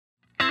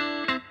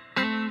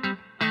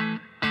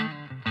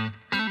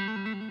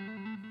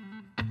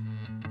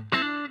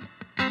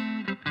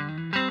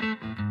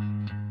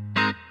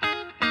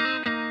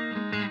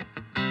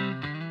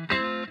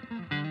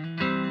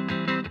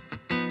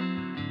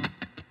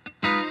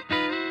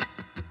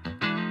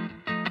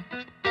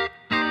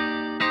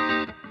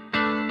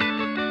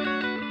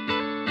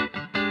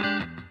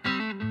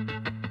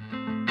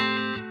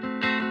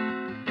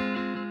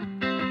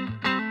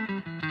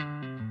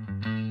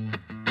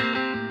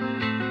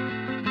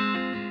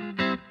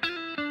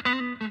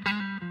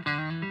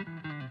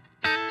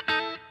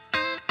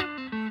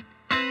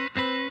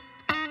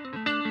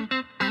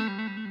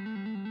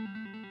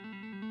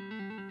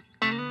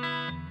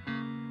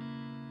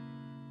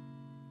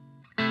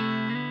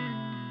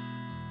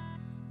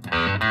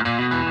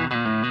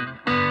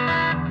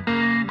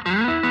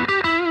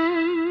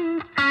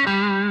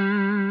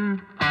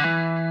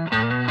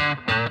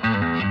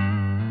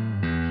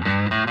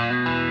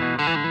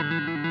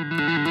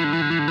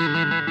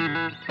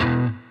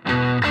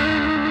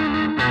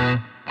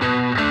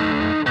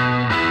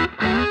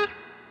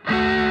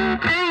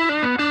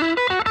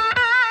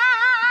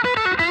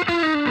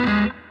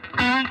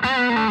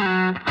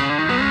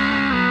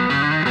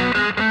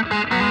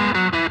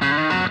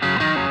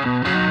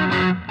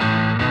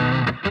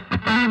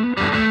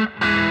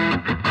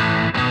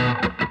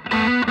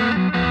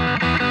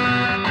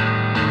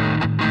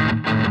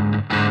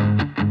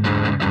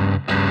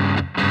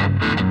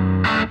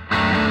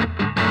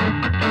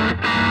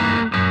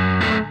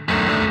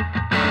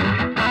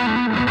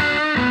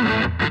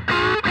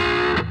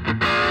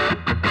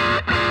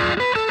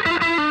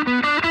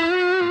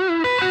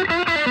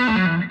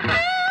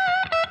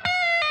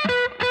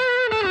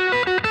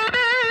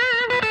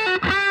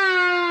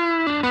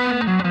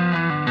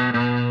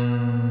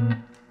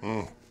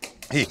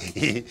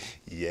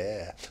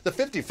Yeah. The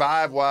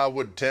 55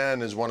 Wildwood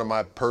 10 is one of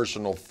my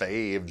personal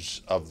faves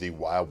of the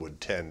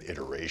Wildwood 10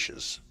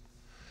 iterations.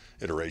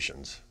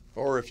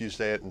 Or if you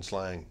say it in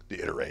slang,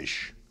 the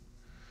iteration.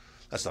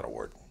 That's not a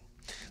word.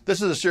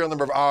 This is the serial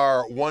number of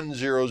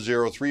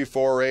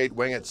R100348,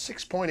 weighing at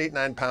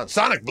 6.89 pounds.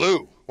 Sonic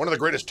Blue, one of the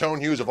greatest tone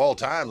hues of all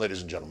time,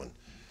 ladies and gentlemen.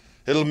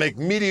 It'll make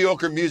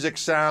mediocre music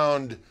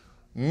sound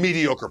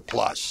mediocre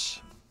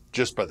plus,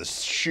 just by the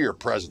sheer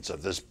presence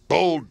of this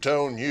bold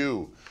tone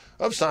hue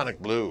of Sonic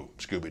Blue,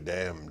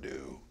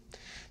 Scooby-Dam-Doo.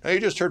 Now you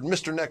just heard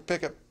Mr. Neck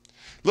Pickup.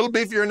 A little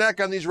beefier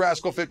neck on these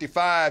Rascal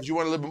 55s. You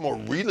want a little bit more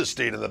real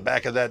estate in the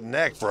back of that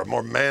neck for a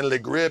more manly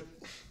grip.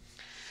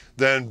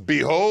 Then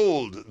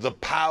behold the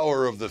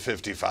power of the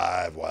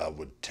 55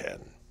 Wildwood 10.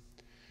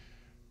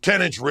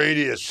 10-inch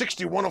radius,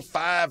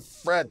 6105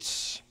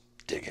 frets.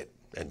 Dig it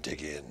and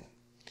dig in.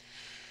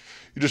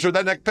 You just heard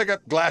that neck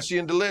pickup, glassy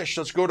and delish.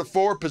 Let's go to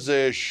 4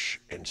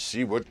 position and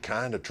see what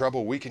kind of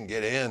trouble we can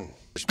get in.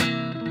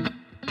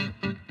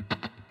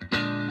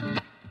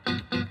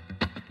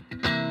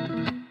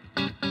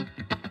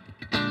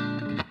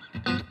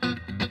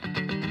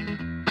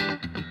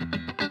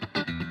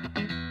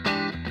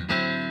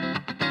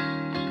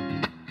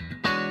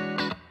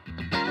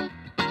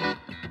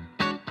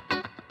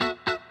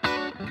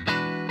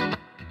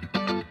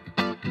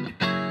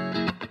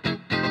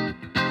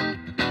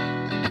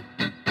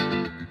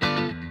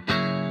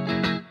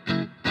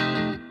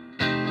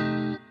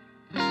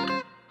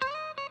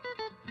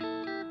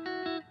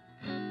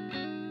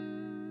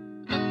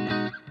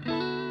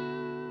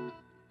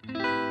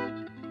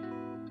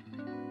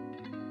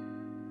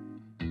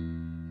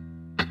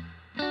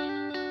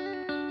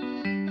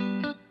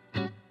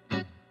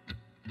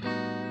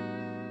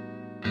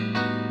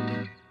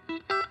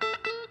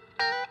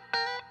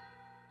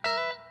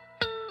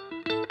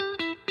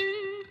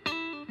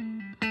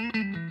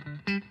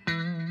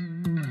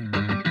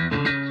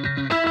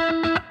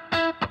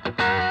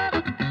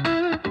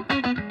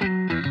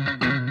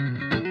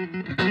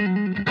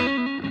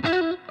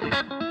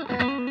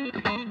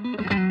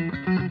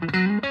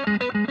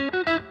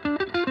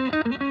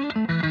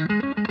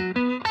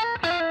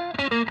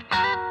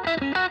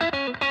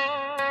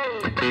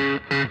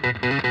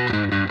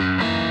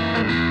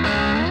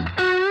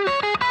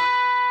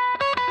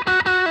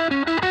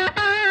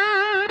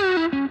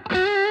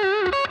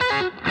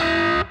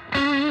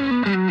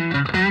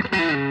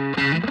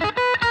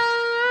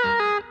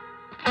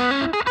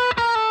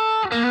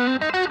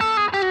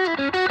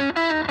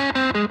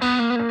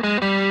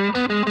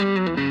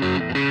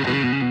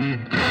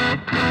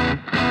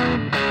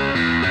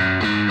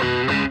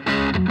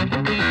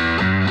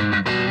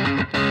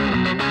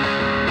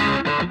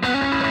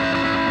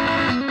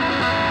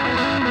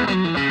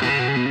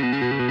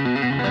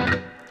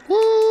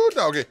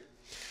 Okay,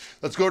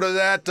 let's go to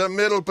that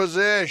middle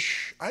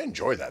position. I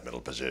enjoy that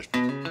middle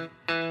position.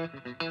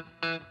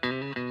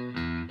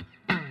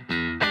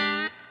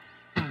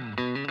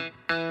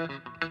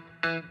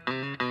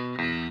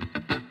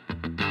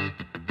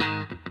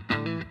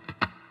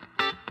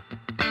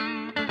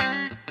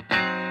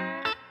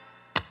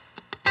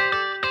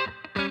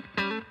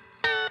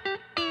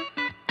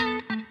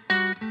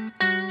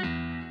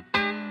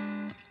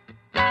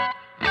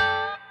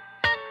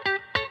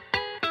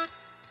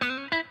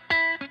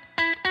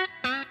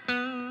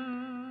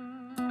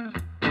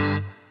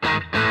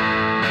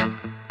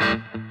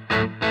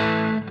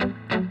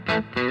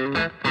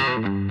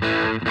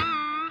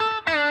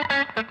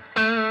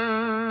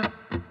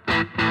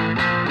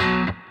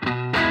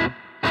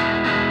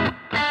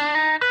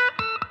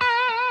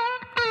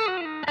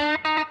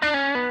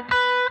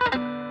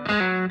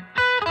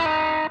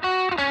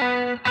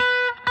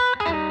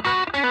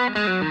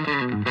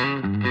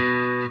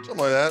 Something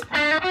like that.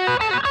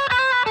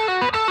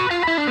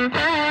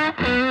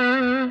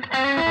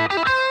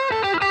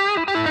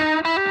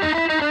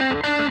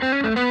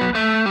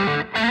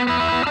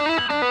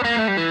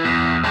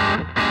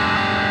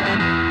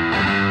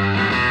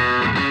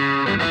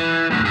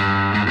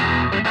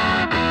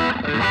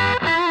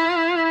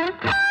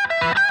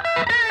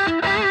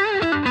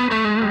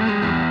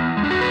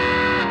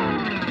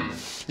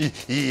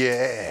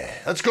 Yeah,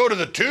 let's go to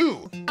the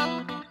 2.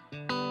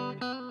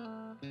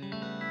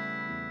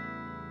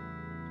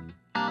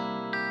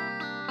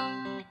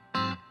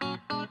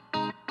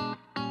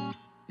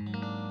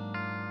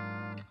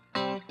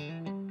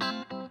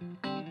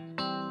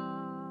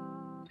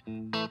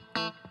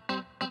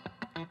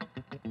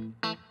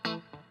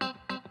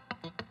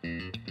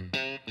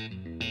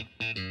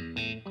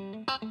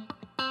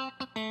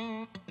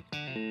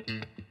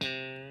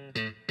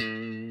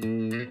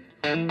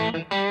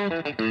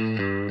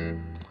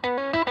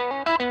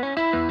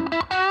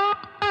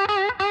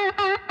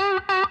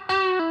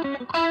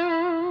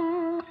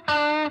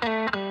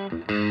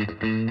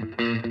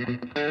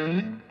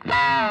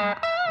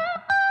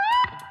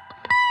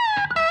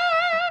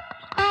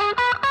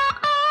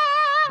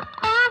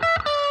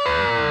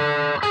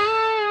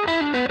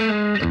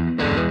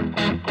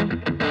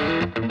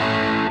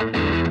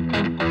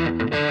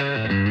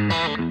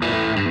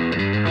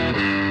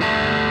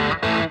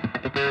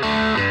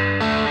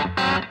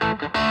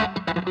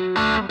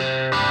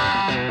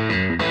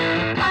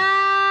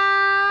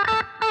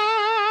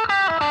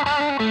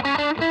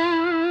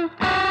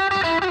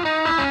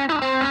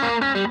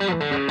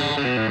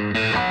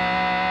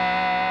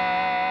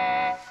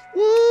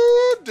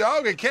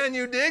 boogie. Can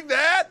you dig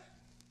that?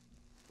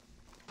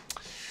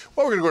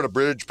 Well, we're going to go to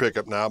bridge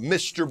pickup now.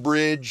 Mr.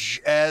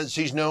 Bridge, as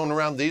he's known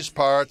around these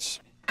parts.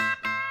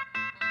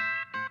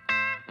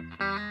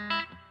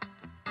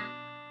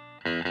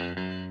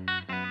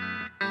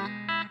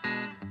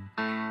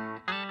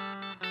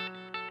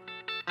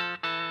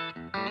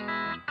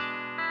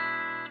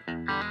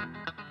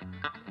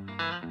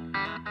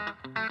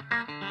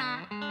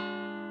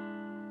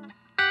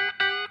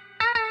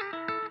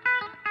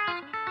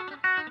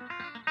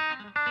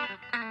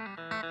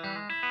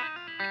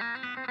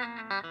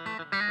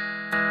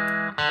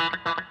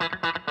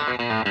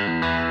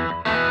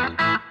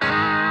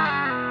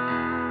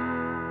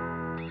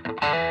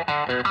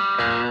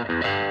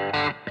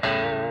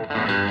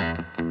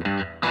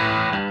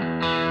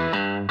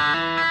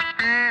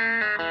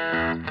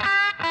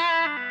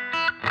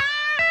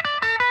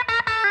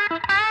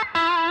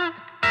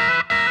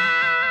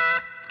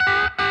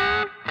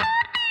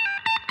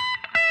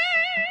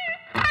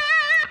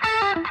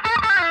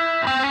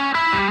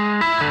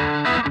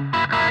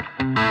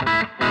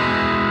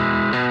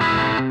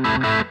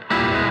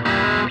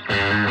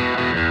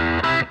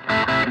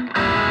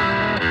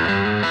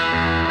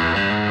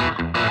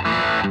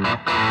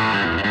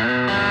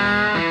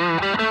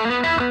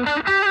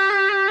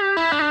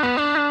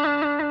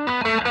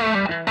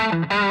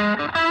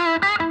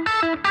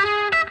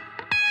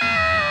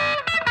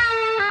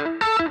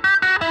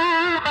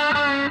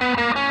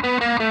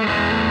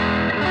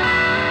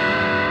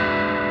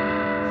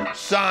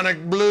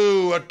 Sonic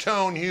blue, a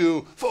tone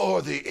hue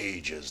for the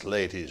ages,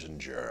 ladies and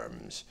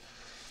germs.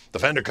 The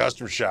Fender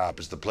Custom Shop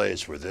is the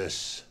place where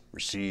this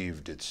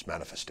received its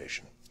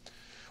manifestation.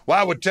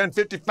 Wildwood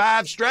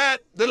 1055 Strat,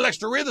 little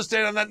extra real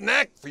estate on that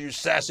neck for you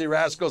sassy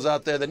rascals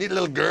out there that need a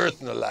little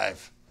girth in their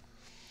life.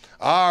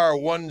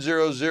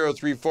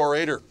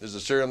 R100348 is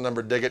the serial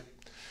number, dig it.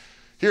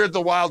 Here at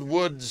the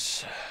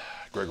Wildwoods,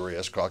 Gregory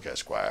S. Koch,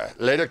 Esquire.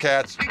 Later,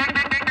 cats.